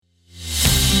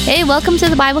Hey, welcome to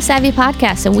the Bible Savvy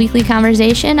Podcast, a weekly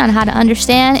conversation on how to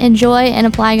understand, enjoy, and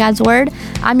apply God's Word.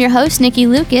 I'm your host, Nikki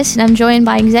Lucas, and I'm joined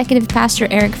by Executive Pastor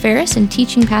Eric Ferris and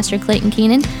Teaching Pastor Clayton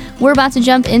Keenan. We're about to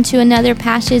jump into another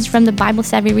passage from the Bible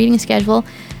Savvy reading schedule.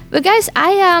 But guys,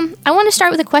 I want to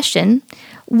start with a question.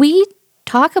 We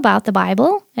talk about the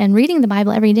Bible and reading the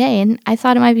Bible every day, and I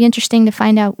thought it might be interesting to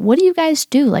find out, what do you guys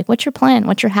do? Like, what's your plan?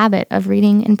 What's your habit of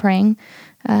reading and praying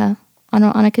on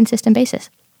a consistent basis?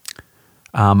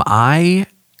 I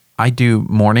do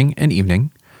morning and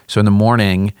evening. So in the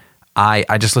morning,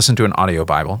 I just listen to an audio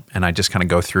Bible, and I just kind of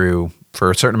go through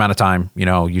for a certain amount of time. You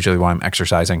know, usually while I'm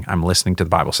exercising, I'm listening to the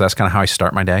Bible. So that's kind of how I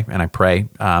start my day, and I pray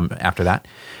after that.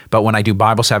 But when I do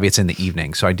Bible Savvy, it's in the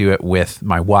evening. So I do it with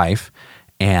my wife,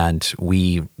 and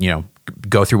we,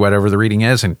 go through whatever the reading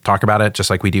is and talk about it just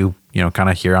like we do, kind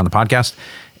of here on the podcast.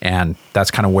 And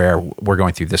that's kind of where we're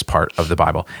going through this part of the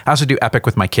Bible. I also do Epic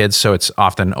with my kids, so it's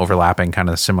often overlapping, kind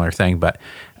of a similar thing, but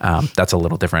that's a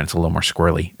little different. It's a little more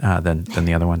squirrely than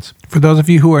the other ones. For those of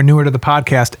you who are newer to the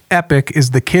podcast, Epic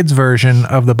is the kids' version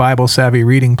of the Bible Savvy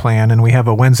reading plan, and we have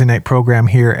a Wednesday night program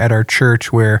here at our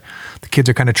church where the kids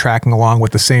are kind of tracking along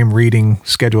with the same reading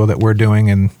schedule that we're doing,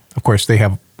 and of course they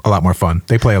have a lot more fun.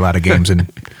 They play a lot of games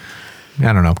and,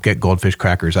 I don't know, get goldfish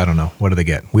crackers. I don't know. What do they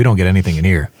get? We don't get anything in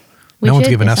here. No one's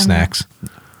giving us snacks.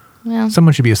 Well,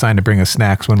 someone should be assigned to bring us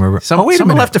snacks when we're...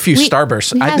 Someone left a few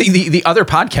Starbursts. I think the other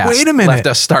podcast left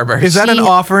us Starbursts. Is that an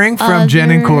offering from Jen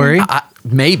and Corey?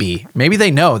 Maybe. Maybe they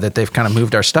know that they've kind of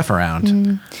moved our stuff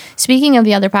around. Speaking of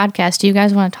the other podcast, do you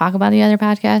guys want to talk about the other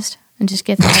podcast and just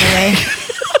get that out of the way?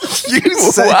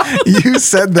 You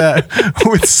said that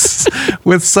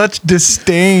with such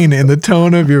disdain in the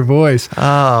tone of your voice.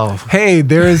 Oh. Hey,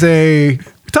 we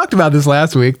talked about this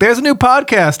last week. There's a new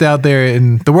podcast out there,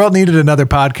 and the world needed another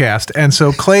podcast. And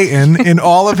so Clayton, in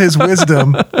all of his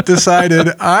wisdom, decided,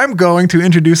 I'm going to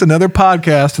introduce another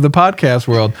podcast to the podcast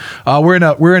world.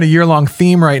 We're in a year-long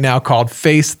theme right now called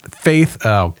Faith.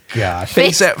 Oh gosh,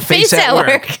 Face at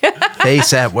work.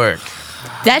 Face at work.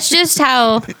 That's just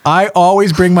how... I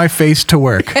always bring my face to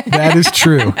work. That is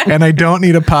true. And I don't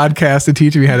need a podcast to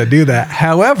teach me how to do that.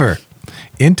 However,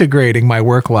 integrating my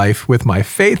work life with my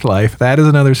faith life, that is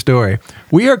another story.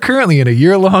 We are currently in a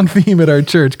year-long theme at our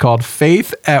church called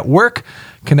Faith at Work,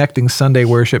 connecting Sunday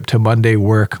worship to Monday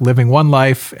work, living one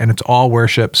life, and it's all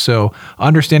worship. So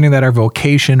understanding that our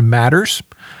vocation matters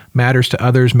to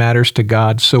others, matters to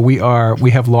God. So we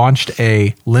have launched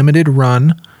a limited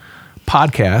run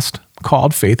podcast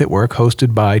called Faith at Work,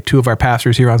 hosted by two of our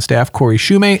pastors here on staff, Corey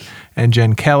Shoemate and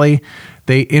Jen Kelly.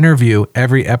 They interview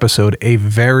every episode a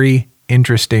very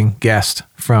interesting guest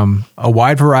from a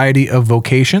wide variety of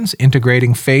vocations,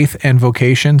 integrating faith and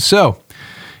vocation. So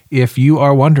if you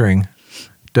are wondering,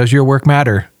 does your work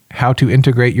matter? How to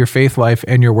integrate your faith life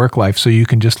and your work life so you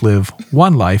can just live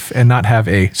one life and not have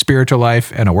a spiritual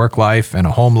life and a work life and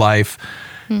a home life.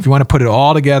 If you want to put it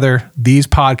all together, these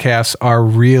podcasts are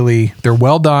they're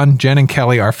well done. Jen and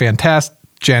Kelly are fantastic.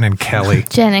 Jen and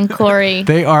Corey.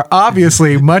 They are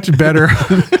obviously much better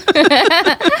at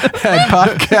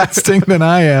podcasting than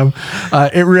I am.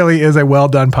 It really is a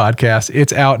well-done podcast.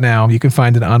 It's out now. You can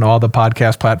find it on all the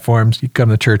podcast platforms. You can come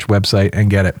to the church website and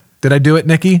get it. Did I do it,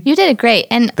 Nikki? You did it great.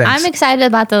 And Thanks. I'm excited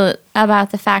about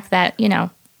the fact that,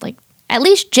 at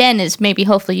least Jen is maybe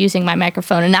hopefully using my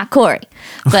microphone and not Corey.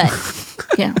 But,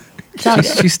 it's all good.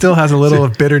 She still has a little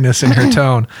of bitterness in her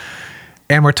tone.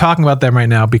 And we're talking about them right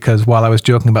now because while I was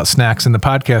joking about snacks in the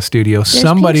podcast studio,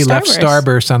 somebody left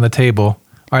Starburst on the table.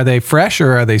 Are they fresh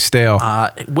or are they stale?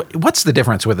 What's the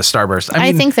difference with a Starburst?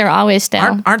 I think they're always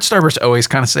stale. Aren't Starbursts always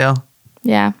kind of stale?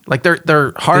 Yeah. Like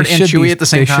they're hard and chewy at the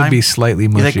same time. They should be slightly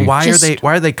mushy. Like,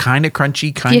 why are they kind of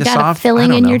crunchy, kind of soft? If you got a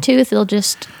filling in your tooth, it'll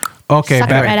just... Okay, suck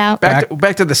it right out.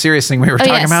 Back to the serious thing we were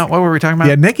talking about. What were we talking about?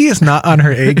 Yeah, Nikki is not on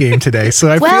her A game today, so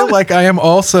I feel like I am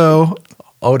also...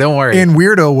 Oh, don't worry. In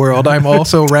weirdo world, I'm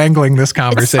also wrangling this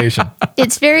conversation.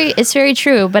 It's very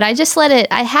true, but I just let it...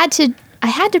 I had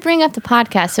to bring up the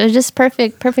podcast, so it was just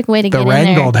perfect way to get in there. The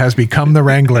wrangled has become the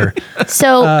wrangler.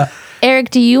 So, Eric,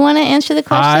 do you want to answer the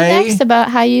question next about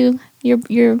how your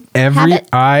habit?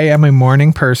 I am a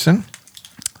morning person.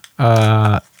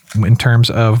 In terms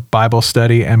of Bible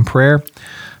study and prayer.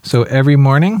 So every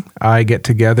morning I get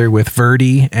together with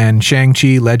Verdi and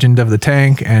Shang-Chi, Legend of the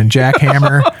Tank, and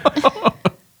Jackhammer,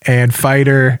 and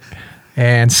Fighter,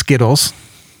 and Skittles.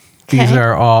 Okay. These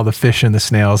are all the fish and the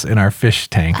snails in our fish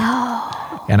tank.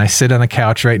 Oh. And I sit on the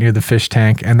couch right near the fish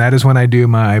tank, and that is when I do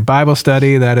my Bible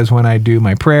study. That is when I do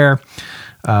my prayer.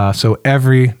 So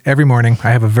every morning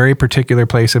I have a very particular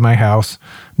place in my house.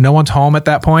 No one's home at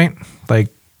that point. Like,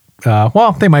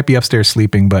 well, they might be upstairs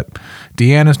sleeping, but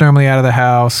Deanna's normally out of the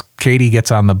house. Katie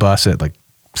gets on the bus at like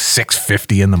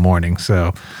 6:50 in the morning.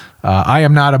 So I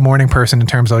am not a morning person in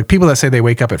terms of like people that say they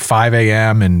wake up at 5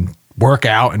 a.m. and work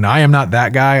out, and I am not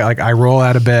that guy. Like I roll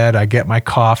out of bed, I get my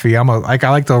coffee. I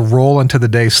like to roll into the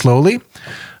day slowly.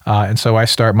 And so I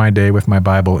start my day with my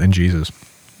Bible and Jesus.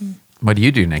 What do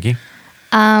you do, Nikki?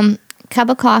 Cup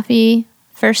of coffee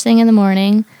first thing in the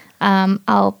morning.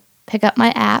 I'll pick up my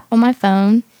app on my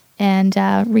phone and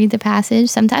read the passage.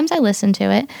 Sometimes I listen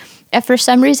to it. If for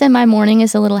some reason my morning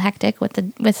is a little hectic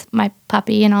with my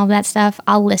puppy and all that stuff,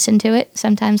 I'll listen to it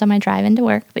sometimes on my drive into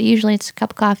work. But usually it's a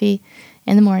cup of coffee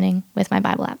in the morning with my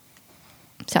Bible app.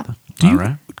 So, All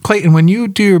right. Clayton, when you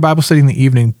do your Bible study in the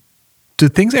evening, do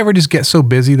things ever just get so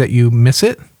busy that you miss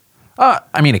it?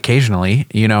 I mean, occasionally,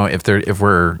 if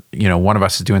we're, one of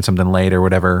us is doing something late or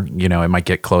whatever, it might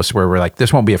get close where we're like,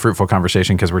 this won't be a fruitful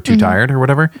conversation because we're too tired or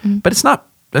whatever. But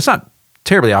that's not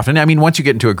terribly often. I mean, once you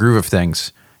get into a groove of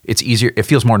things, it's easier. It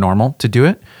feels more normal to do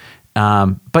it.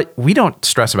 But we don't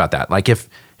stress about that. Like if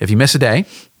you miss a day,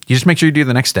 you just make sure you do it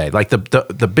the next day. Like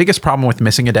the biggest problem with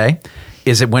missing a day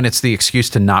is that when it's the excuse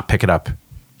to not pick it up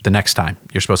the next time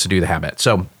you're supposed to do the habit.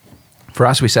 So for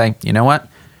us, we say, you know what?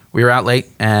 We were out late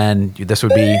and this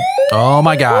would be, oh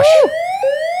my gosh.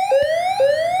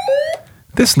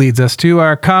 This leads us to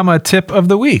our comma tip of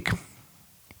the week.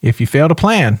 If you fail to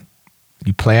plan,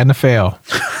 you plan to fail.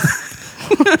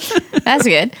 that's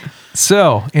good.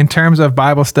 So, in terms of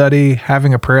Bible study,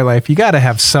 having a prayer life, you got to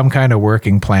have some kind of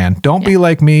working plan. Don't be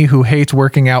like me who hates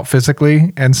working out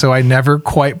physically. And so I never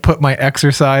quite put my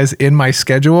exercise in my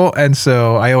schedule. And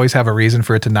so I always have a reason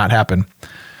for it to not happen.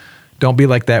 Don't be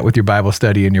like that with your Bible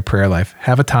study and your prayer life.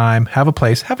 Have a time, have a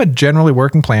place, have a generally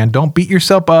working plan. Don't beat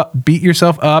yourself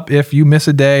up if you miss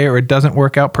a day or it doesn't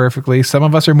work out perfectly. Some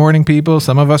of us are morning people.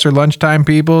 Some of us are lunchtime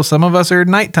people. Some of us are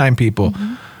nighttime people.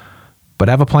 But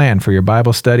have a plan for your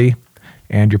Bible study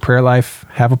and your prayer life.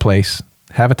 Have a place,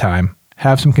 have a time,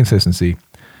 have some consistency.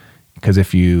 Because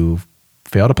if you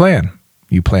fail to plan,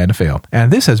 you plan to fail.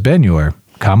 And this has been your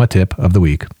comma tip of the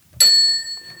week.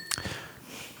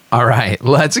 All right,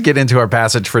 let's get into our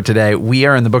passage for today. We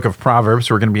are in the book of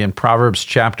Proverbs. We're going to be in Proverbs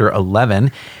chapter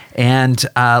 11. And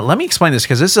let me explain this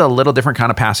because this is a little different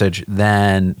kind of passage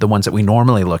than the ones that we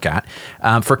normally look at.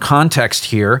 For context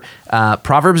here,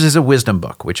 Proverbs is a wisdom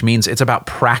book, which means it's about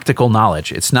practical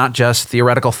knowledge. It's not just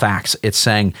theoretical facts. It's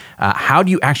saying, how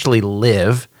do you actually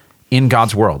live in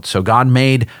God's world? So God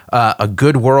made a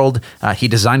good world. He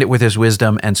designed it with his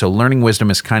wisdom. And so learning wisdom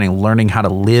is kind of learning how to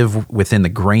live within the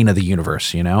grain of the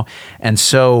universe, And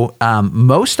so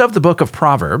most of the book of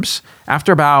Proverbs,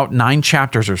 after about 9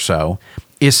 chapters or so,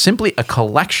 is simply a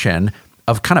collection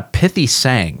of kind of pithy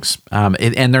sayings.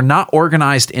 And they're not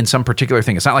organized in some particular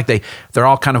thing. It's not like they're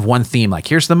all kind of one theme. Like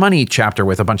here's the money chapter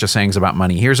with a bunch of sayings about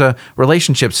money. Here's a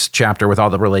relationships chapter with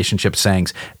all the relationship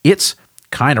sayings. It's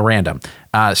kind of random.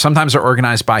 Sometimes they're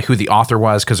organized by who the author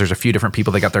was because there's a few different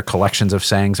people that got their collections of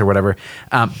sayings or whatever.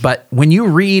 But when you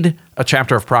read a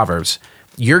chapter of Proverbs,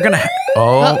 you're going to...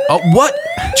 what?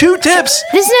 2 tips?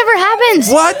 This never happens.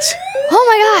 What? Oh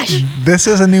my gosh. This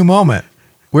is a new moment.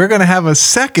 We're going to have a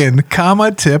second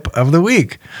comma tip of the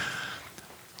week.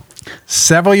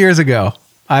 Several years ago,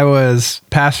 I was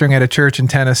pastoring at a church in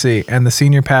Tennessee, and the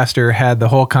senior pastor had the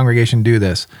whole congregation do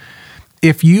this.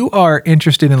 If you are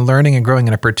interested in learning and growing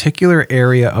in a particular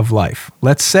area of life,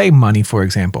 let's say money, for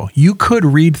example, you could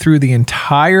read through the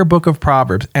entire book of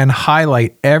Proverbs and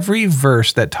highlight every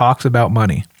verse that talks about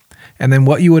money. And then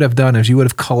what you would have done is you would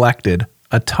have collected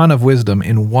a ton of wisdom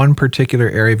in one particular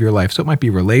area of your life. So it might be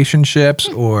relationships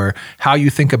or how you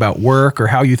think about work or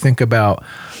how you think about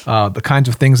the kinds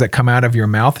of things that come out of your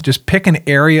mouth. Just pick an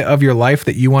area of your life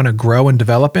that you want to grow and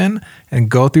develop in and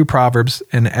go through Proverbs.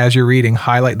 And as you're reading,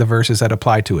 highlight the verses that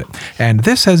apply to it. And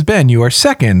this has been your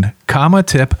second comma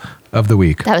tip of the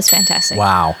week. That was fantastic.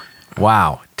 Wow.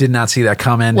 Did not see that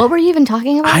coming. What were you even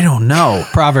talking about? I don't know.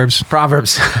 Proverbs.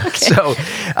 Okay. So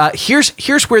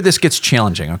here's where this gets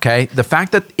challenging, okay? The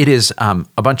fact that it is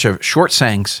a bunch of short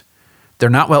sayings, they're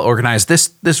not well organized.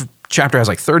 This chapter has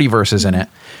like 30 verses in it.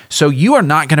 So you are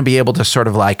not going to be able to sort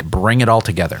of like bring it all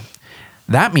together.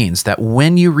 That means that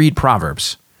when you read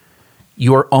Proverbs,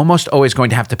 you are almost always going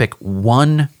to have to pick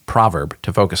one proverb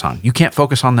to focus on. You can't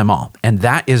focus on them all, and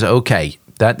that is okay.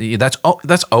 That's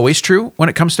always true when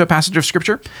it comes to a passage of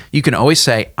scripture. You can always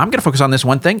say, I'm going to focus on this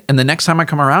one thing, and the next time I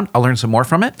come around, I'll learn some more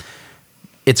from it.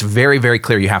 It's very, very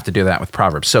clear you have to do that with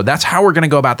Proverbs. So that's how we're going to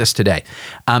go about this today.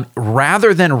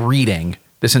 Rather than reading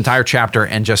this entire chapter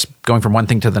and just going from one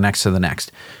thing to the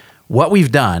next, what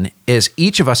we've done is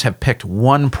each of us have picked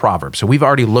one proverb. So we've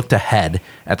already looked ahead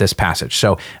at this passage.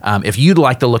 So if you'd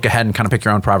like to look ahead and kind of pick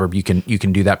your own proverb, you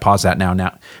can do that. Pause that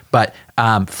now. But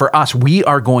for us, we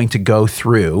are going to go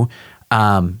through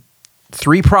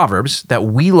 3 proverbs that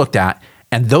we looked at,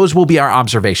 and those will be our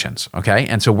observations, okay?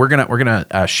 And so we're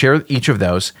gonna share each of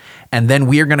those, and then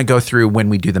we are gonna go through, when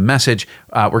we do the message,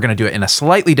 we're gonna do it in a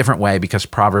slightly different way because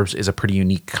Proverbs is a pretty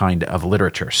unique kind of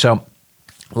literature. So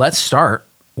let's start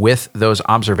with those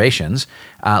observations.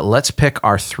 Let's pick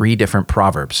our 3 different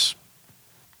proverbs.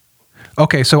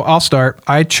 Okay, so I'll start.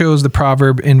 I chose the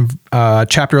proverb in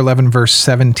chapter 11, verse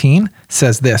 17,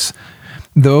 says this: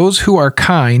 "Those who are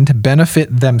kind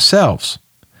benefit themselves,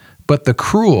 but the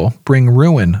cruel bring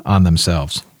ruin on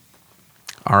themselves."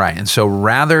 All right. And so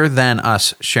rather than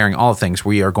us sharing all the things,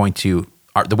 we are going to,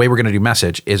 the way we're going to do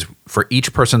message is for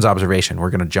each person's observation, we're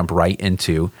going to jump right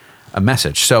into a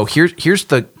message. So here's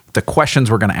the questions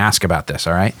we're going to ask about this.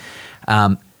 All right.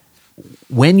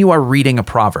 When you are reading a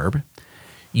proverb,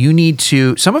 you need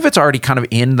to, some of it's already kind of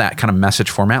in that kind of message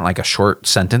format, like a short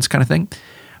sentence kind of thing.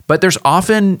 But there's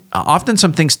often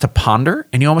some things to ponder,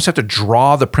 and you almost have to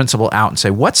draw the principle out and say,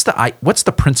 what's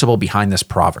the principle behind this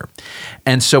proverb?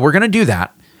 And so we're going to do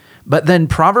that. But then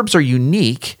Proverbs are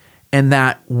unique in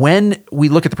that when we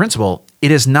look at the principle,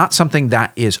 it is not something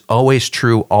that is always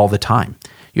true all the time.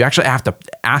 You actually have to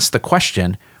ask the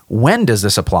question, when does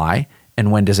this apply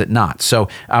and when does it not? So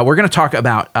we're going to talk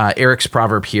about Eric's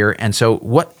proverb here. And so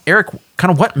what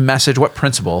message, what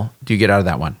principle do you get out of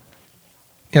that one?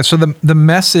 Yeah, so the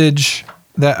message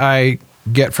that I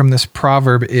get from this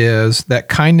proverb is that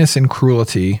kindness and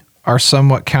cruelty are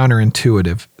somewhat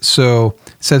counterintuitive. So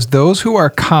it says, "Those who are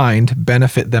kind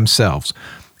benefit themselves,"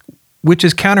 which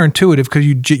is counterintuitive because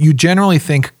you generally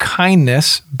think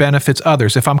kindness benefits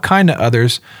others. If I'm kind to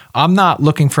others, I'm not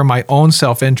looking for my own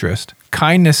self-interest.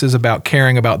 Kindness is about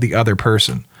caring about the other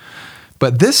person.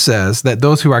 But this says that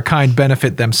those who are kind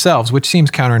benefit themselves, which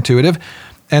seems counterintuitive.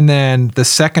 And then the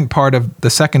second part of the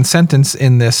second sentence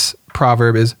in this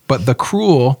proverb is, "But the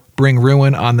cruel bring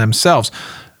ruin on themselves."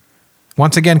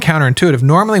 Once again, counterintuitive.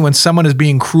 Normally when someone is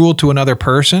being cruel to another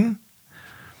person,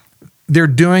 they're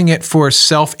doing it for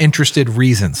self-interested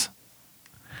reasons.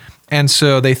 And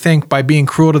so they think, by being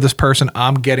cruel to this person,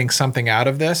 I'm getting something out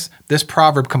of this. This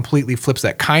proverb completely flips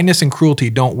that. Kindness and cruelty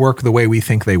don't work the way we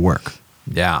think they work.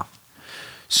 Yeah.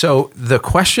 So the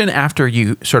question after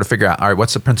you sort of figure out, all right,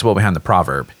 what's the principle behind the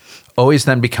proverb, always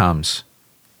then becomes,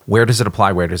 where does it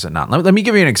apply? Where does it not? Let me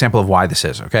give you an example of why this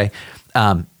is, okay?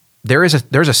 There's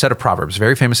a set of proverbs,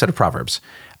 very famous set of proverbs,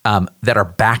 that are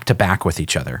back to back with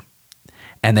each other.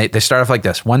 And they start off like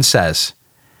this. One says,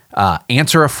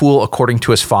 answer a fool according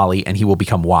to his folly and he will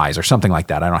become wise, or something like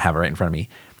that. I don't have it right in front of me.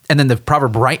 And then the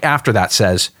proverb right after that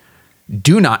says,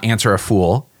 do not answer a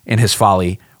fool in his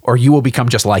folly or you will become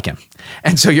just like him.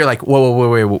 And so you're like,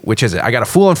 whoa, which is it? I got a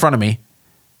fool in front of me.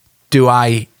 Do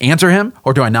I answer him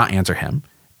or do I not answer him?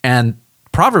 And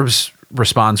Proverbs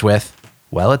responds with,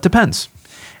 well, it depends.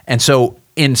 And so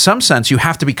in some sense, you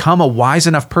have to become a wise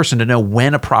enough person to know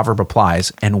when a proverb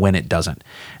applies and when it doesn't.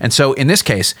 And so in this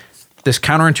case, this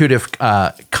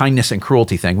counterintuitive kindness and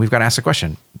cruelty thing, we've got to ask the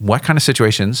question, what kind of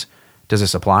situations does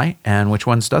this apply and which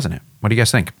ones doesn't it? What do you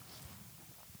guys think?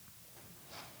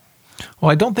 Well,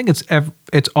 I don't think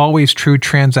it's always true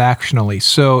transactionally.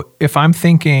 So if I'm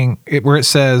thinking where it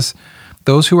says,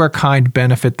 those who are kind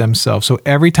benefit themselves. So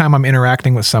every time I'm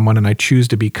interacting with someone and I choose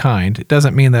to be kind, it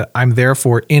doesn't mean that I'm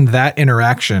therefore in that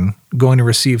interaction going to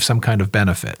receive some kind of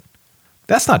benefit.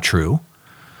 That's not true.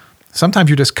 Sometimes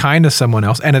you're just kind to someone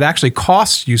else and it actually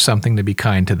costs you something to be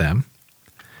kind to them.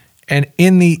 And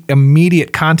in the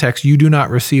immediate context, you do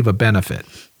not receive a benefit.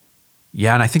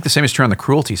 Yeah, and I think the same is true on the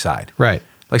cruelty side. Right.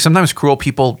 Like sometimes cruel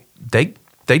people, they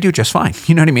do just fine.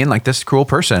 You know what I mean? Like this cruel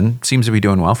person seems to be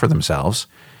doing well for themselves.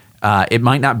 It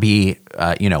might not be,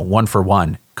 one for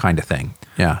one kind of thing.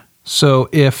 Yeah. So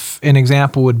if an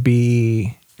example would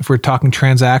be, if we're talking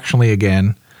transactionally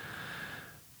again,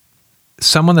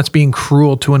 someone that's being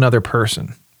cruel to another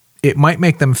person, it might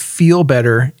make them feel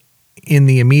better in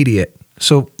the immediate.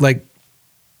 So like,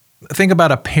 think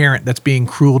about a parent that's being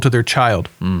cruel to their child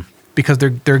because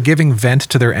they're giving vent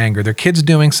to their anger. Their kid's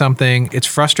doing something, it's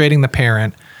frustrating the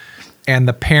parent, and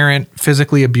the parent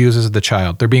physically abuses the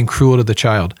child. They're being cruel to the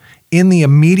child. In the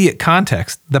immediate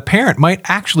context, the parent might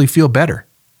actually feel better.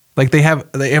 Like they have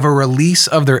a release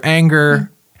of their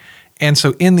anger. And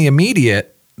so in the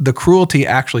immediate, the cruelty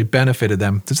actually benefited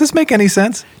them. Does this make any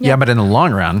sense? Yeah, but in the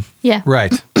long run. Yeah.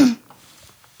 Right.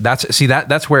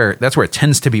 That's where it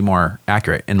tends to be more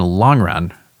accurate. In the long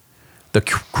run, the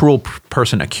cruel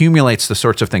person accumulates the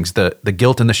sorts of things, the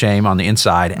guilt and the shame on the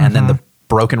inside, and then the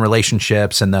broken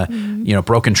relationships and the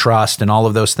broken trust and all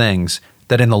of those things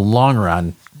that in the long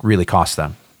run really cost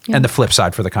them. Yeah. And the flip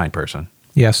side for the kind person.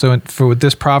 Yeah. So for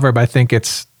this proverb, I think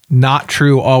it's not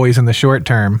true always in the short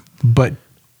term, but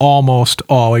almost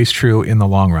always true in the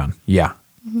long run. Yeah.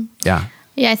 Yeah.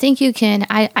 Yeah, I think you can.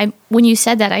 I when you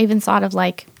said that, I even thought of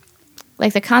like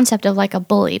the concept of like a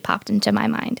bully popped into my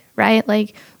mind, right?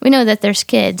 Like we know that there's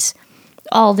kids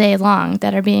all day long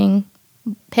that are being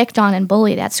picked on and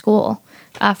bullied at school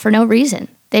for no reason.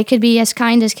 They could be as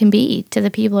kind as can be to the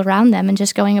people around them and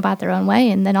just going about their own way,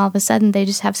 and then all of a sudden they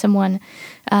just have someone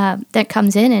that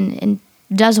comes in and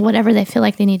does whatever they feel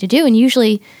like they need to do, and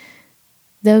usually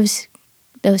those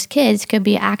kids could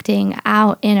be acting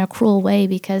out in a cruel way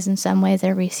because in some way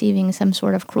they're receiving some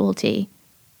sort of cruelty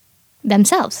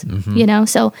themselves,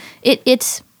 So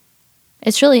it's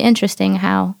really interesting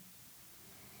how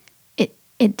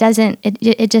it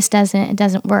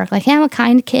doesn't work. Like, hey, I'm a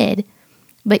kind kid,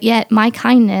 but yet my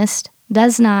kindness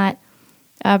does not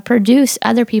produce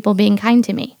other people being kind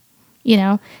to me.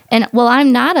 And well,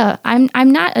 I'm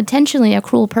not intentionally a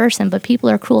cruel person, but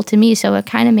people are cruel to me, so it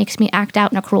kind of makes me act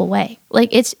out in a cruel way. Like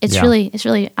it's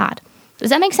really odd. Does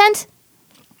that make sense?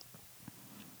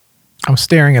 I'm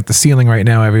staring at the ceiling right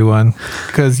now, everyone,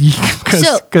 because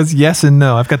yes and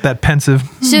no. I've got that pensive.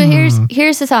 So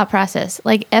here's the thought process.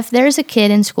 Like if there's a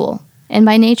kid in school, and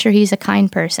by nature he's a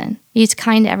kind person, he's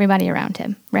kind to everybody around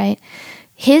him, right?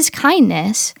 His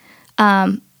kindness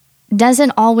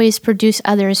doesn't always produce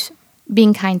others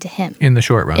being kind to him. In the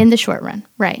short run.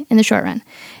 Right, in the short run.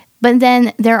 But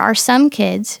then there are some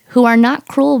kids who are not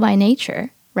cruel by nature,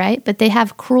 right? But they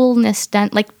have cruelness done,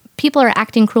 like people are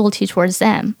acting cruelty towards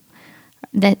them.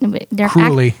 They're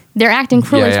acting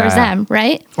cruelly towards them,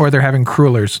 right? Or they're having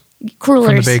crullers from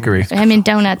the bakery. I mean,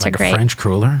 donuts like are great. A French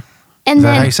cruller? And Is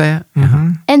then, that how you say it?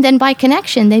 Mm-hmm. And then by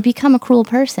connection, they become a cruel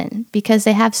person because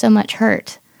they have so much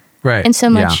hurt. Right. And so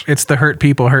much. It's the hurt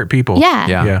people.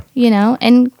 Yeah.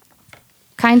 And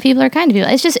kind people are kind to people.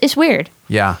 It's weird.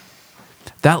 Yeah.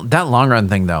 That long run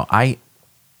thing though,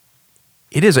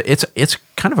 it's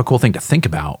kind of a cool thing to think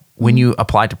about when you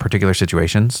apply to particular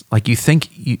situations. Like you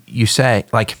say,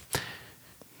 like,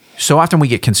 so often we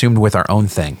get consumed with our own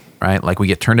thing, right? Like we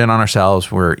get turned in on ourselves.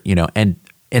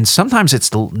 And sometimes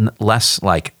it's less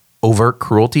like overt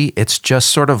cruelty. It's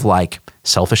just sort of like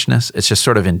selfishness. It's just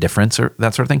sort of indifference or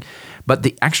that sort of thing. But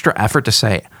the extra effort to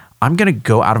say, I'm going to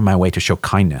go out of my way to show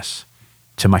kindness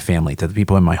to my family, to the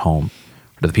people in my home,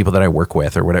 or to the people that I work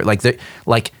with or whatever.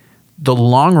 Like the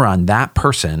long run, that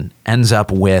person ends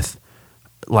up with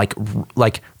like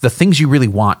the things you really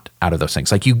want out of those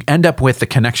things. Like you end up with the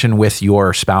connection with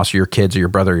your spouse or your kids or your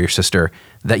brother or your sister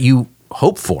that you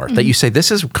hope for, that you say,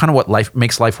 this is kind of what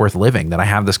makes life worth living, that I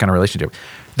have this kind of relationship.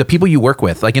 The people you work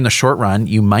with, like in the short run,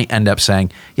 you might end up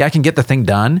saying, yeah, I can get the thing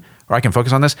done or I can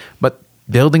focus on this, but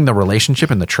building the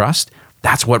relationship and the trust,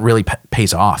 that's what really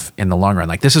pays off in the long run.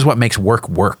 Like this is what makes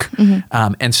work.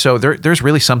 And so there's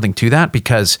really something to that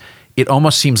because it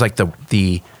almost seems like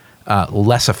the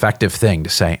less effective thing to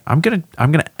say, I'm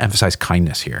gonna emphasize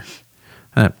kindness here.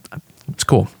 It's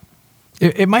cool.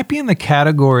 It might be in the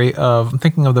category of, I'm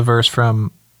thinking of the verse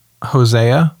from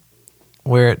Hosea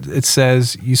where it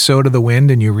says, you sow to the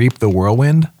wind and you reap the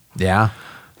whirlwind. Yeah.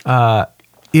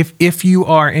 If you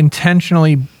are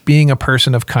intentionally being a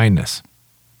person of kindness,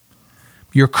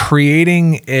 you're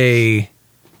creating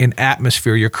an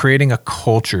atmosphere, you're creating a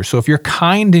culture. So if you're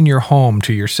kind in your home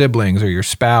to your siblings or your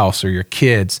spouse or your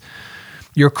kids,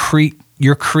 you're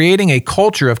creating a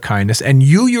culture of kindness, and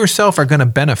you yourself are going to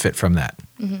benefit from that.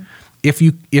 Mm-hmm.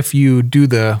 If you do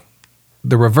the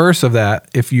reverse of that,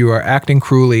 if you are acting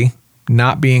cruelly,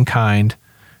 not being kind,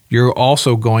 you're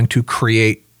also going to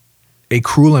create a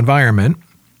cruel environment,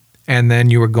 and then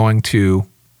you are going to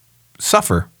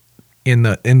suffer in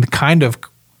the kind of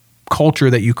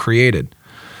culture that you created.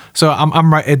 So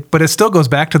I'm right, but it still goes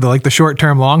back to the short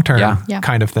term, long term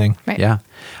kind of thing. Right. Yeah.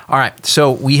 All right.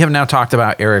 So we have now talked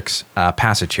about Eric's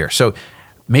passage here. So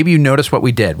maybe you noticed what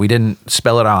we did. We didn't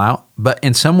spell it all out, but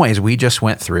in some ways we just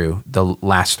went through the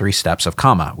last 3 steps of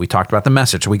comma. We talked about the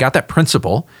message. So we got that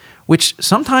principle, which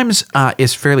sometimes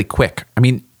is fairly quick. I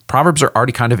mean, Proverbs are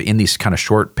already kind of in these kind of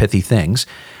short, pithy things.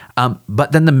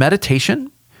 But then the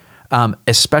meditation,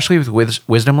 especially with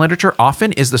wisdom literature,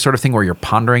 often is the sort of thing where you're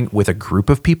pondering with a group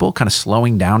of people, kind of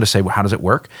slowing down to say, well, how does it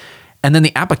work? And then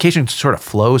the application sort of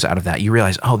flows out of that. You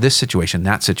realize, oh, this situation,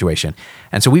 that situation.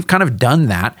 And so we've kind of done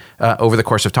that over the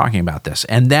course of talking about this.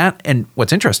 And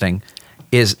what's interesting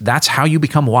is that's how you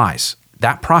become wise.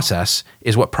 that process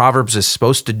is what Proverbs is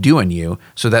supposed to do in you,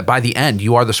 so that by the end,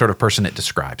 you are the sort of person it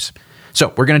describes.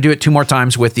 So we're going to do it 2 more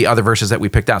times with the other verses that we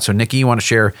picked out. So Nikki, you want to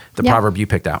share the proverb you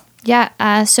picked out?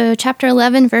 Yeah. So chapter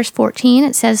 11, verse 14,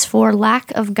 it says, "For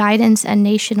lack of guidance, a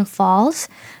nation falls,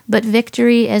 but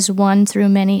victory is won through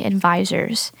many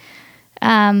advisors."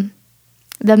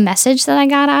 The message that I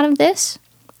got out of this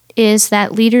is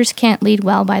that leaders can't lead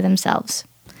well by themselves.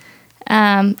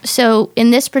 So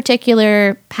in this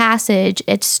particular passage,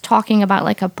 it's talking about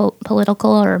like a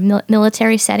political or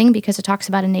military setting, because it talks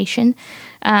about a nation.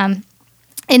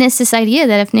 And it's this idea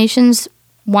that if nations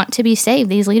want to be saved,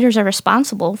 these leaders are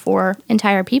responsible for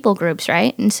entire people groups,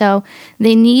 right? And so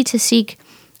they need to seek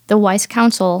the wise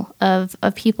counsel of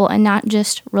people and not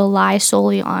just rely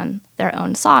solely on their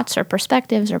own thoughts or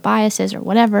perspectives or biases or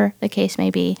whatever the case may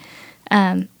be.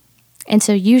 And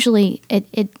so usually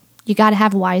you got to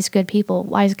have wise, good people,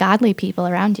 wise, godly people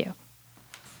around you.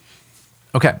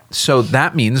 Okay, so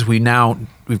that means we've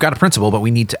got a principle, but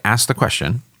we need to ask the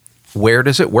question, where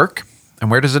does it work and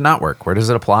where does it not work? Where does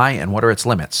it apply and what are its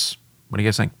limits? What do you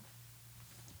guys think?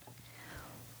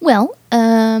 Well,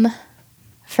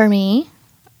 for me,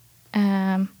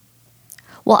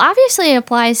 obviously it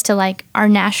applies to like our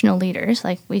national leaders,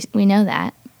 like we know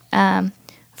that.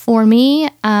 For me,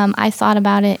 I thought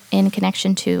about it in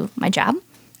connection to my job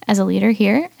as a leader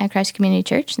here at Christ Community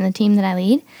Church and the team that I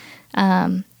lead.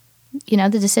 The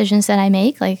decisions that I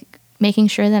make, like making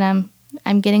sure that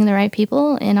I'm getting the right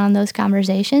people in on those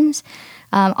conversations.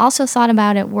 Also thought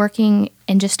about it working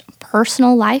in just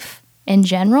personal life in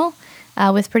general,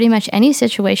 with pretty much any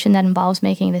situation that involves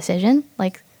making a decision.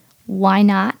 Like, why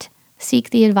not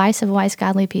seek the advice of wise,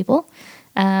 godly people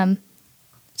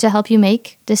to help you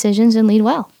make decisions and lead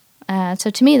well? So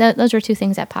to me, those were 2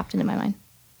 things that popped into my mind.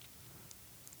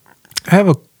 I have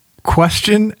a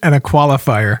question and a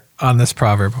qualifier on this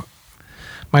proverb.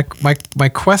 My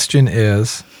question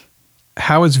is,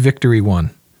 how is victory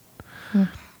won?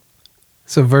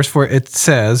 So verse 4, it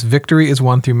says, victory is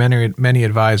won through many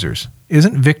advisors.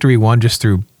 Isn't victory won just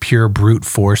through pure brute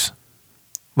force?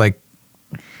 Like,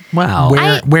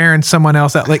 wow, wearing someone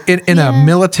else out, like in a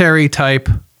military type.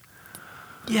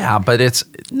 Yeah, but it's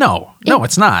it's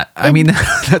not. I mean,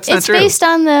 that's not true. It's based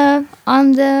on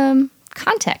the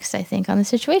context, I think, on the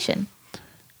situation.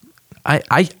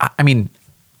 I mean,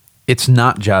 it's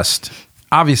not just,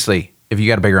 obviously, if you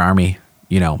got a bigger army,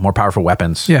 more powerful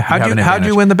weapens. Yeah, how'd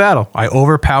you win the battle? I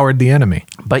overpowered the enemy.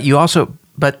 But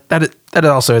that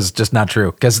also is just not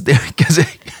true, because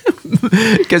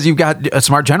you've got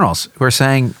smart generals who are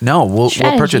saying, no, we'll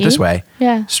approach it this way.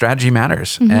 Yeah, strategy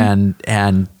matters,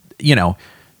 and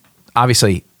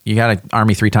obviously you got an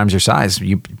army 3 times your size.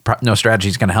 No strategy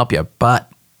is going to help you,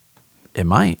 but it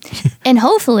might. And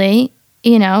hopefully,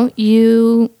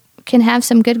 you can have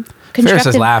some good constructive. Ferris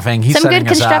is laughing. He's some good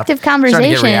constructive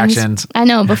conversations. Trying to get reactions. I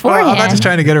know beforehand. Well, I'm not just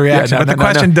trying to get a reaction, but the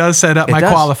question does set up my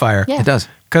qualifier. Yeah. It does.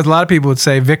 Because a lot of people would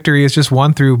say victory is just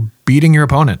won through beating your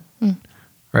opponent,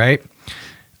 right?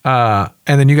 And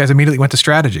then you guys immediately went to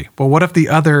strategy. Well, what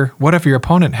if your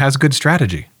opponent has good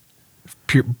strategy?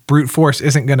 Pure brute force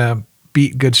isn't going to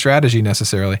beat good strategy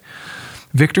necessarily.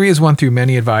 Victory is won through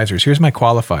many advisors. Here's my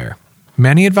qualifier.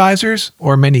 Many advisors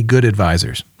or many good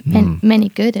advisors? And many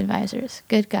good advisors,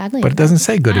 good godly. But it doesn't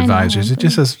say good advisors. It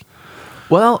just says.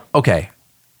 Well, okay,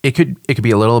 it could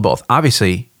be a little of both.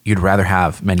 Obviously, you'd rather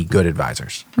have many good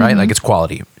advisors, right? Like, it's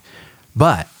quality.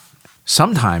 But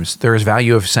sometimes there is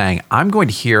value of saying, I'm going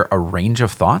to hear a range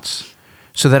of thoughts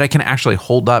so that I can actually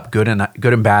hold up good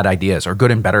and bad ideas, or good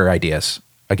and better ideas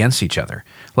against each other.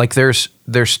 Like, there's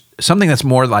something that's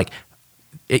more like,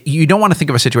 you don't want to think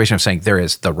of a situation of saying there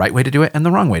is the right way to do it and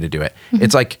the wrong way to do it.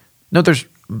 It's like, no, there's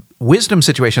wisdom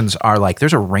situations are like,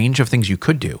 there's a range of things you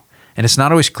could do, and it's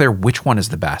not always clear which one is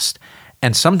the best.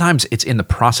 And sometimes it's in the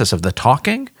process of the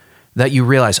talking that you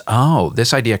realize, oh,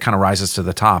 this idea kind of rises to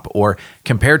the top, or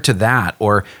compared to that,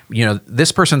 or,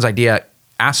 this person's idea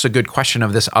asks a good question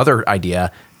of this other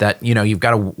idea that, you've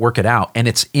got to work it out. And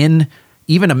it's in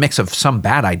even a mix of some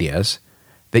bad ideas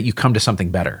that you come to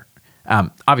something better.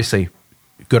 Obviously,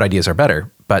 good ideas are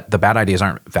better, but the bad ideas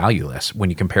aren't valueless when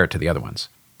you compare it to the other ones.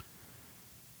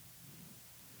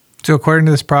 So according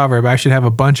to this proverb, I should have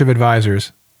a bunch of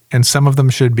advisors, and some of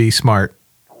them should be smart.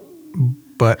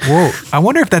 But, whoa, I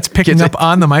wonder if that's picking up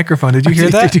on the microphone. Did you hear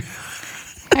that?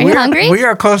 Are you hungry? We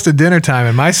are close to dinner time,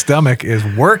 and my stomach is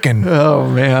working. Oh,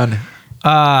 man.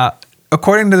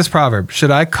 According to this proverb, should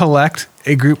I collect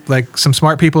a group, like some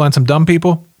smart people and some dumb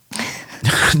people?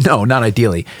 No, not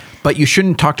ideally. But you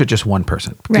shouldn't talk to just one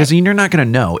person, because you're not going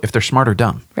to know if they're smart or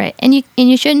dumb. Right. And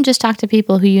you shouldn't just talk to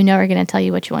people who you know are going to tell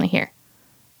you what you want to hear.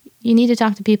 you need to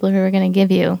talk to people who are going to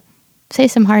give you, say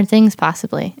some hard things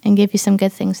possibly, and give you some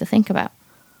good things to think about.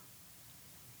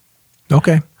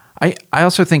 Okay. I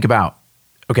also think about,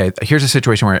 okay, here's a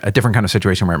different kind of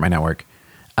situation where it might not work,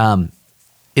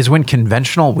 is when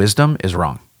conventional wisdom is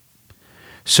wrong.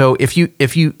 So if you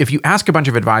ask a bunch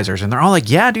of advisors and they're all like,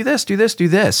 yeah, do this, do this, do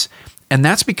this. And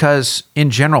that's because in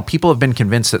general, people have been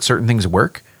convinced that certain things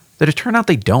work, that it turned out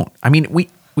they don't. I mean,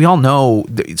 we all know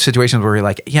the situations where we're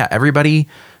like, yeah, everybody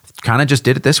kind of just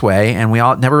did it this way and we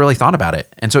all never really thought about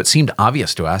it. And so it seemed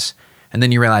obvious to us. And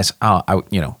then you realize,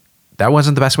 that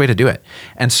wasn't the best way to do it.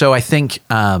 And so I think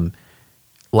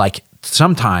like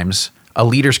sometimes a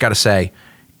leader's got to say,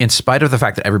 in spite of the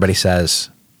fact that everybody says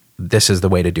this is the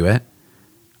way to do it,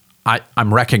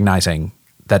 I'm recognizing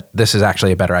that this is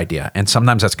actually a better idea. And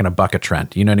sometimes that's going to buck a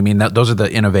trend. You know what I mean? Those are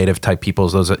the innovative type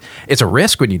peoples. It's a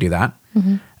risk when you do that.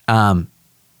 Mm-hmm.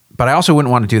 But I also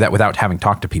wouldn't want to do that without having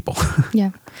talked to people. Yeah.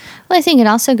 Well, I think it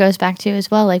also goes back to as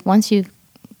well, like once you've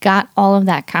got all of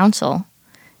that counsel,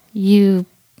 you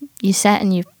sit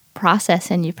and you process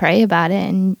and you pray about it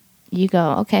and you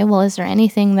go, okay, well, is there any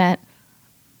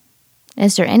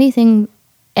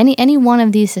one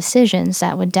of these decisions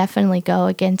that would definitely go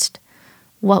against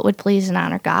what would please and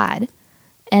honor God?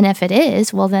 And if it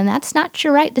is, well, then that's not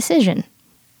your right decision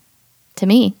to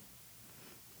me.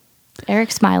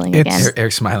 Eric's smiling again.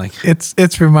 Eric's smiling.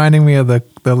 It's reminding me of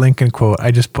the Lincoln quote.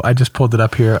 I just pulled it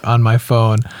up here on my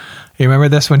phone. You remember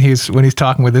this when he's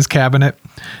talking with his cabinet?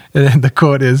 And the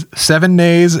quote is, 7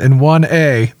 nays and 1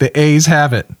 A. The A's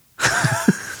have it.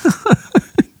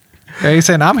 And he's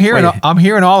saying, I'm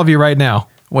hearing all of you right now.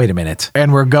 Wait a minute.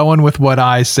 And we're going with what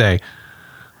I say.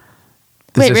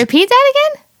 Repeat that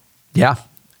again? Yeah.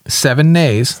 7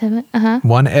 nays,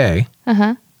 1 A.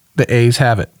 The A's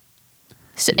have it.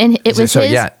 So, and it was his?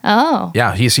 Yeah. Oh.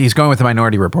 Yeah, he's going with the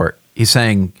Minority Report. He's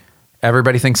saying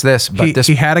everybody thinks this, but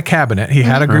he had a cabinet. He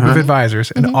had a group of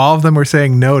advisors, and all of them were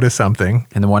saying no to something.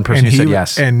 And the one person who said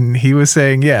yes. And he was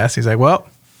saying yes. He's like, well,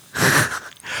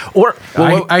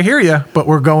 I hear you, but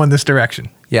we're going this direction.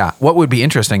 Yeah. What would be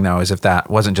interesting, though, is if that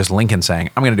wasn't just Lincoln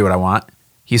saying, I'm going to do what I want.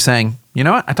 He's saying, you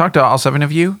know what? I talked to all 7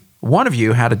 of you. One of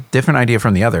you had a different idea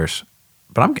from the others,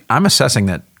 but I'm assessing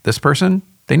that this person,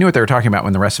 they knew what they were talking about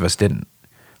when the rest of us didn't.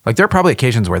 Like there are probably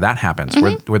occasions where that happens,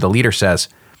 where the leader says,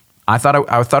 I thought it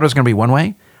was going to be one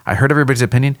way. I heard everybody's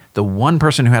opinion. The one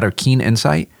person who had a keen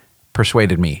insight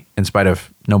persuaded me in spite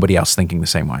of nobody else thinking the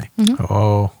same way. Mm-hmm.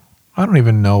 Oh, I don't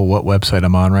even know what website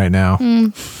I'm on right now.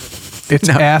 It's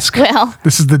Ask. Well.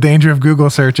 This is the danger of Google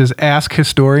searches. Ask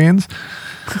Historians.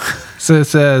 So it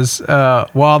says,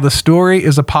 while the story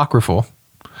is apocryphal,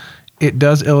 it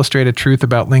does illustrate a truth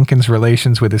about Lincoln's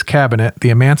relations with his cabinet. The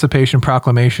Emancipation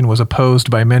Proclamation was opposed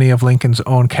by many of Lincoln's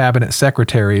own cabinet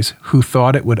secretaries who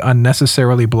thought it would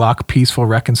unnecessarily block peaceful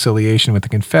reconciliation with the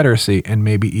Confederacy and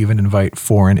maybe even invite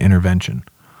foreign intervention.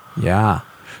 Yeah.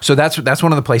 So that's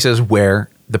one of the places where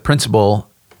the principle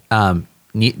it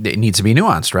needs to be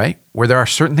nuanced, right? Where there are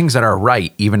certain things that are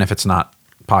right, even if it's not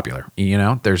popular. You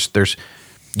know, there's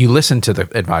you listen to the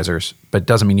advisors, but it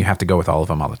doesn't mean you have to go with all of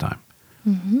them all the time.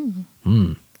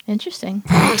 Mm-hmm. Interesting.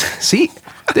 See,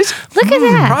 look at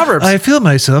that. Proverbs. I feel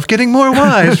myself getting more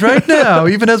wise right now,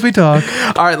 even as we talk.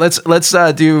 All right, let's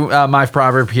do my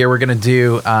proverb here. We're going to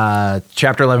do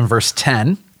chapter 11, verse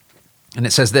 10, and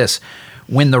it says this: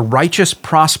 "When the righteous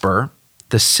prosper,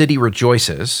 the city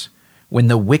rejoices. When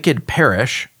the wicked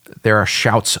perish, there are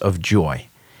shouts of joy."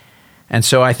 And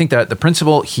so I think that the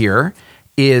principle here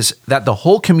is that the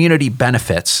whole community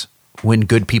benefits when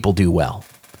good people do well.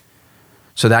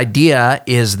 So the idea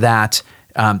is that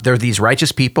there are these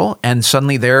righteous people, and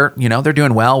suddenly they're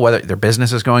doing well. Whether their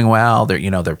business is going well,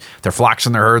 their flocks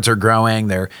and their herds are growing,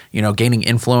 they're gaining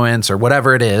influence or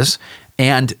whatever it is,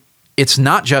 and it's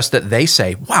not just that they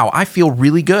say, "Wow, I feel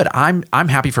really good. I'm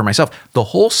happy for myself." The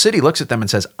whole city looks at them and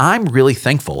says, "I'm really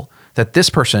thankful that this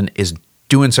person is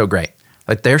doing so great.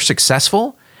 Like they're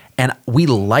successful, and we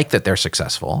like that they're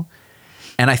successful."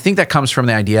 And I think that comes from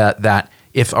the idea that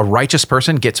if a righteous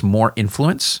person gets more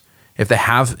influence, if they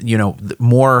have,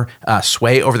 more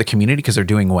sway over the community because they're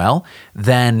doing well,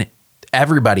 then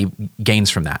everybody gains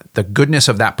from that. The goodness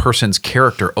of that person's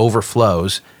character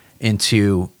overflows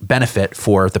into benefit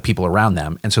for the people around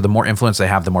them. And so the more influence they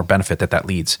have, the more benefit that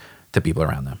leads to people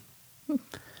around them.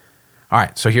 All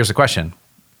right, so here's the question.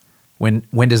 When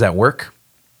does that work?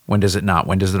 When does it not?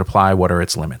 When does it apply? What are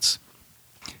its limits?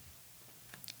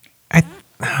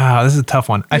 This is a tough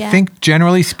one. Yeah. I think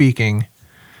generally speaking,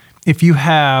 if you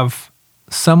have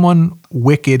someone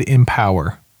wicked in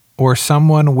power or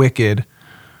someone wicked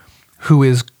who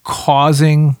is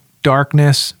causing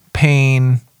darkness,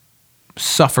 pain,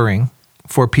 suffering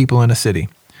for people in a city.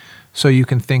 So you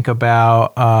can think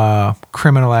about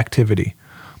criminal activity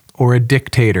or a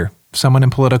dictator, someone in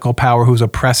political power who's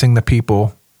oppressing the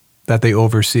people that they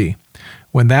oversee.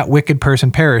 When that wicked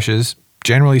person perishes,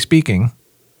 generally speaking,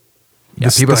 the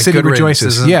city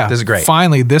rejoices. This is great.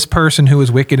 Finally, this person who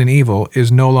is wicked and evil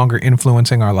is no longer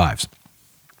influencing our lives.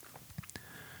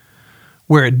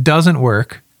 Where it doesn't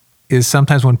work is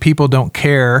sometimes when people don't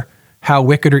care how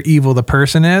wicked or evil the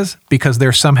person is because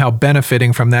they're somehow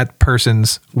benefiting from that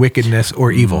person's wickedness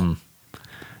or evil.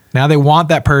 Now they want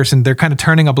that person. They're kind of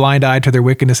turning a blind eye to their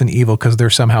wickedness and evil because they're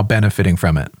somehow benefiting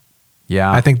from it.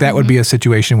 Yeah. I think that would be a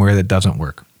situation where that doesn't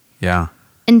work. Yeah.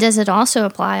 And does it also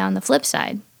apply on the flip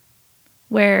side,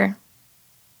 where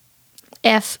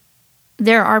if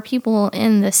there are people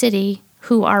in the city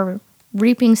who are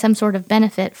reaping some sort of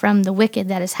benefit from the wicked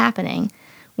that is happening,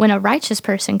 when a righteous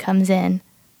person comes in,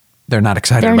 they're not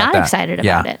excited they're about not that. excited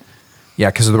about it. Yeah,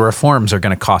 because the reforms are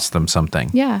going to cost them something.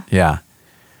 Yeah. Yeah.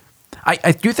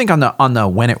 I do think on the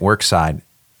when it works side,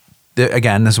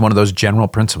 again, this is one of those general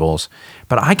principles,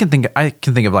 but I can think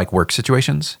of like work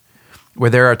situations where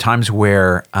there are times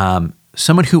where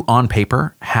someone who on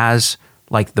paper has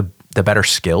like the better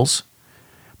skills,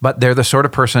 but they're the sort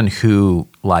of person who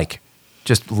like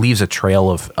just leaves a trail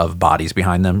of bodies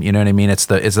behind them. You know what I mean? It's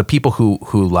the people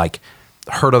who like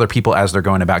hurt other people as they're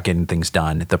going about getting things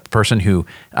done. The person who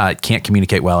can't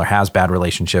communicate well or has bad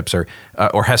relationships or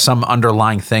has some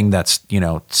underlying thing that's,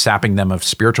 sapping them of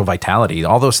spiritual vitality,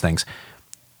 all those things.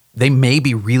 They may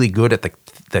be really good at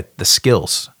the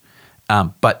skills,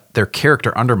 but their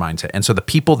character undermines it. And so the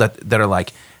people that are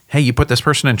like, hey, you put this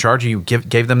person in charge, you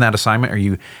gave them that assignment, or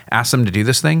you asked them to do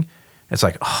this thing, it's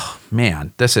like, oh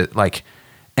man, this is like,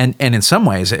 and in some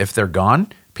ways, if they're gone,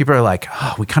 people are like,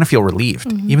 oh, we kind of feel relieved,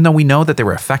 even though we know that they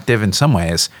were effective in some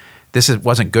ways.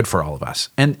 Wasn't good for all of us.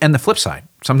 And the flip side,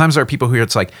 sometimes there are people who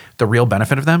it's like the real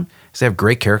benefit of them is they have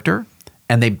great character,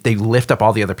 and they lift up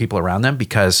all the other people around them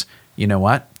because you know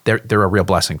what, they're a real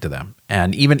blessing to them.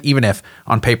 And even if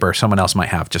on paper someone else might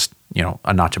have just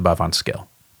a notch above on skill.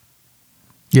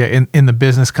 Yeah, in the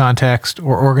business context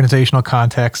or organizational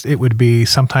context, it would be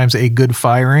sometimes a good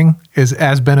firing is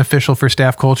as beneficial for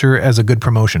staff culture as a good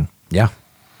promotion. Yeah.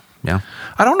 Yeah.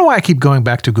 I don't know why I keep going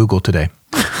back to Google today,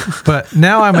 but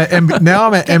now I'm at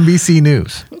NBC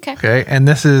News. Okay. And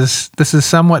this is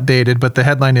somewhat dated, but the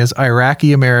headline is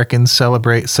Iraqi Americans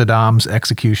celebrate Saddam's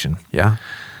execution. Yeah.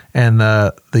 And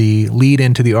the lead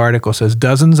into the article says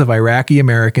dozens of Iraqi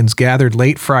Americans gathered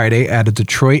late Friday at a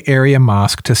Detroit area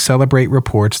mosque to celebrate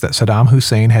reports that Saddam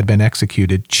Hussein had been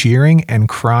executed, cheering and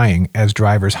crying as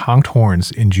drivers honked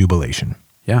horns in jubilation.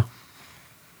 Yeah.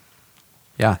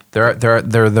 Yeah. There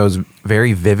are those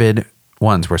very vivid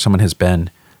ones where someone has been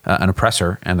an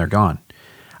oppressor and they're gone.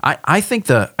 I think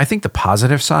the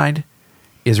positive side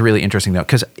is really interesting though,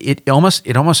 because it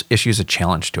almost issues a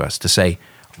challenge to us to say,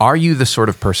 are you the sort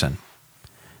of person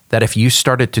that if you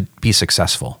started to be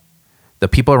successful, the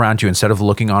people around you, instead of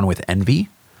looking on with envy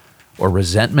or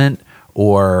resentment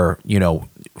or,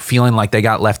 feeling like they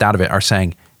got left out of it, are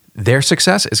saying their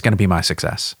success is going to be my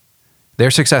success.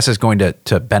 Their success is going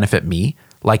to benefit me.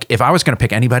 Like if I was going to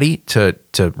pick anybody to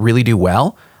really do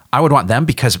well, I would want them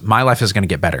because my life is going to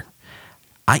get better.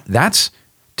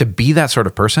 To be that sort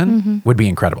of person would be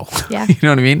incredible. Yeah. You know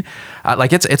what I mean?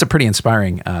 It's a pretty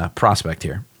inspiring prospect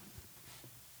here.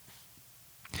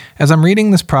 As I'm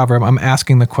reading this proverb, I'm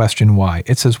asking the question why.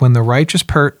 It says, when the righteous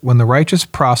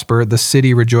prosper, the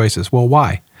city rejoices. Well,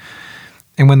 why?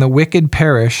 And when the wicked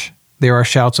perish, there are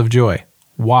shouts of joy.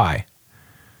 Why?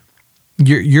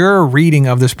 Your reading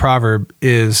of this proverb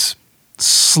is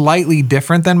slightly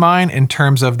different than mine in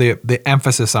terms of the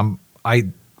emphasis I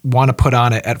want to put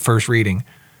on it at first reading.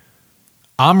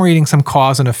 I'm reading some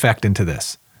cause and effect into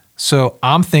this. So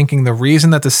I'm thinking the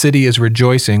reason that the city is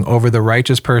rejoicing over the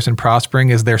righteous person prospering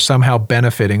is they're somehow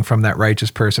benefiting from that righteous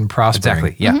person prospering.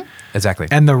 Exactly. Yeah. Exactly.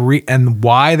 And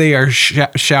why they are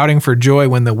shouting for joy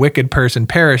when the wicked person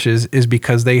perishes is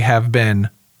because they have been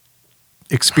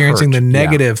experiencing the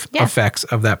negative effects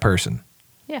of that person.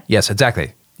 Yeah. Yes,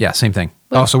 exactly. Yeah, same thing.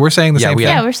 So we're saying the same thing?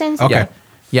 Yeah, we're saying the same thing. thing.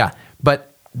 Yeah.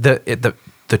 But the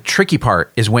tricky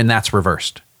part is when that's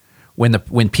reversed.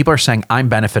 When people are saying I'm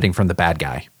benefiting from the bad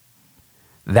guy,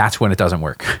 that's when it doesn't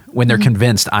work. When they're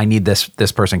convinced I need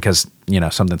this person because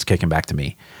something's kicking back to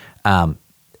me, and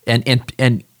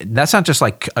that's not just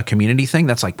like a community thing.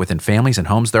 That's like within families and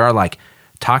homes. There are like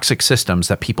toxic systems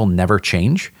that people never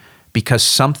change because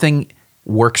something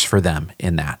works for them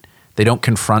in that. They don't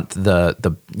confront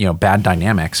the bad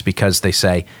dynamics because they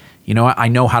say, you know what, I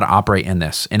know how to operate in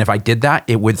this, and if I did that,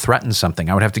 it would threaten something.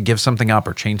 I would have to give something up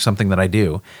or change something that I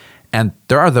do. And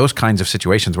there are those kinds of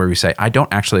situations where we say, I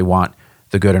don't actually want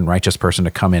the good and righteous person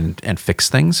to come in and fix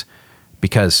things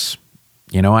because,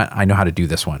 you know what, I know how to do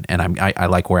this one. And I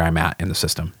like where I'm at in the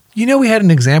system. You know, we had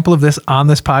an example of this on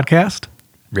this podcast.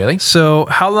 Really? So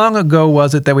how long ago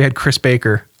was it that we had Chris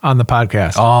Baker on the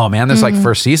podcast? Oh man, this is like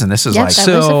first season. This is Yes, like,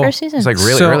 that was the first season. it's like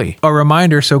really early. A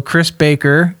reminder, so Chris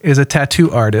Baker is a tattoo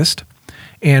artist.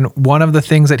 And one of the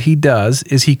things that he does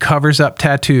is he covers up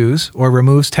tattoos or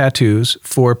removes tattoos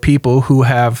for people who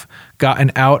have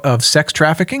gotten out of sex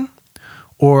trafficking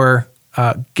or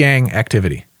gang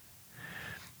activity.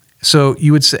 So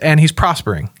you would say, and he's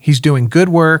prospering. He's doing good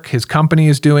work. His company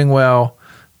is doing well,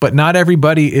 but not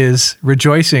everybody is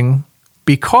rejoicing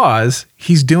because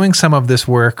he's doing some of this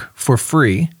work for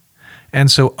free.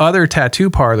 And so other tattoo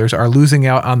parlors are losing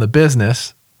out on the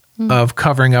business of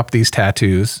covering up these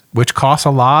tattoos, which costs a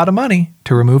lot of money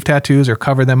to remove tattoos or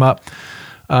cover them up.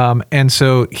 And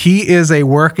so he is a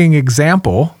working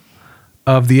example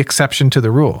of the exception to the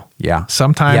rule. Yeah.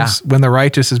 Sometimes when the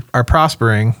righteous are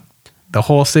prospering, the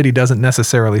whole city doesn't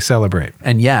necessarily celebrate.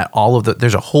 And yet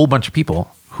there's a whole bunch of people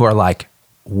who are like,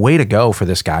 way to go for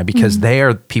this guy, because they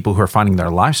are people who are finding their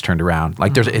lives turned around.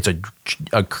 Like it's a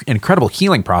incredible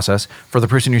healing process for the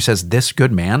person who says this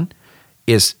good man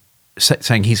is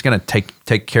saying he's going to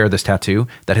take care of this tattoo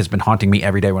that has been haunting me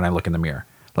every day when I look in the mirror.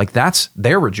 Like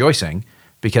they're rejoicing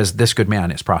because this good man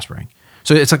is prospering.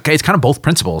 So it's kind of both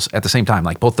principles at the same time,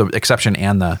 like both the exception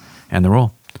and the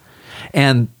rule.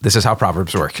 And this is how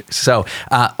Proverbs work. So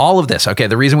all of this, okay,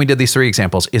 the reason we did these 3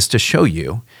 examples is to show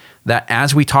you that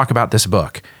as we talk about this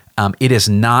book, it is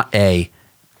not I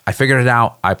figured it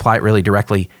out, I apply it really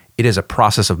directly. It is a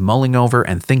process of mulling over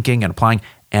and thinking and applying.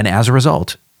 And as a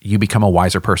result, you become a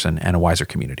wiser person and a wiser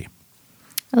community.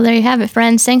 Well, there you have it,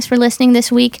 friends. Thanks for listening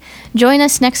this week. Join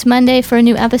us next Monday for a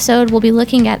new episode. We'll be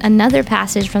looking at another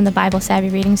passage from the Bible Savvy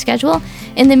reading schedule.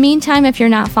 In the meantime, if you're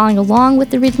not following along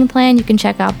with the reading plan, you can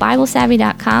check out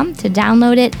BibleSavvy.com to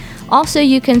download it. Also,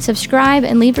 you can subscribe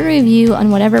and leave a review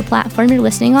on whatever platform you're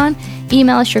listening on.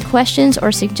 Email us your questions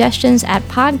or suggestions at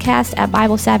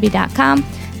podcast@BibleSavvy.com.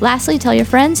 Lastly, tell your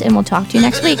friends, and we'll talk to you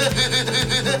next week.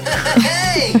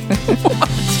 Hey!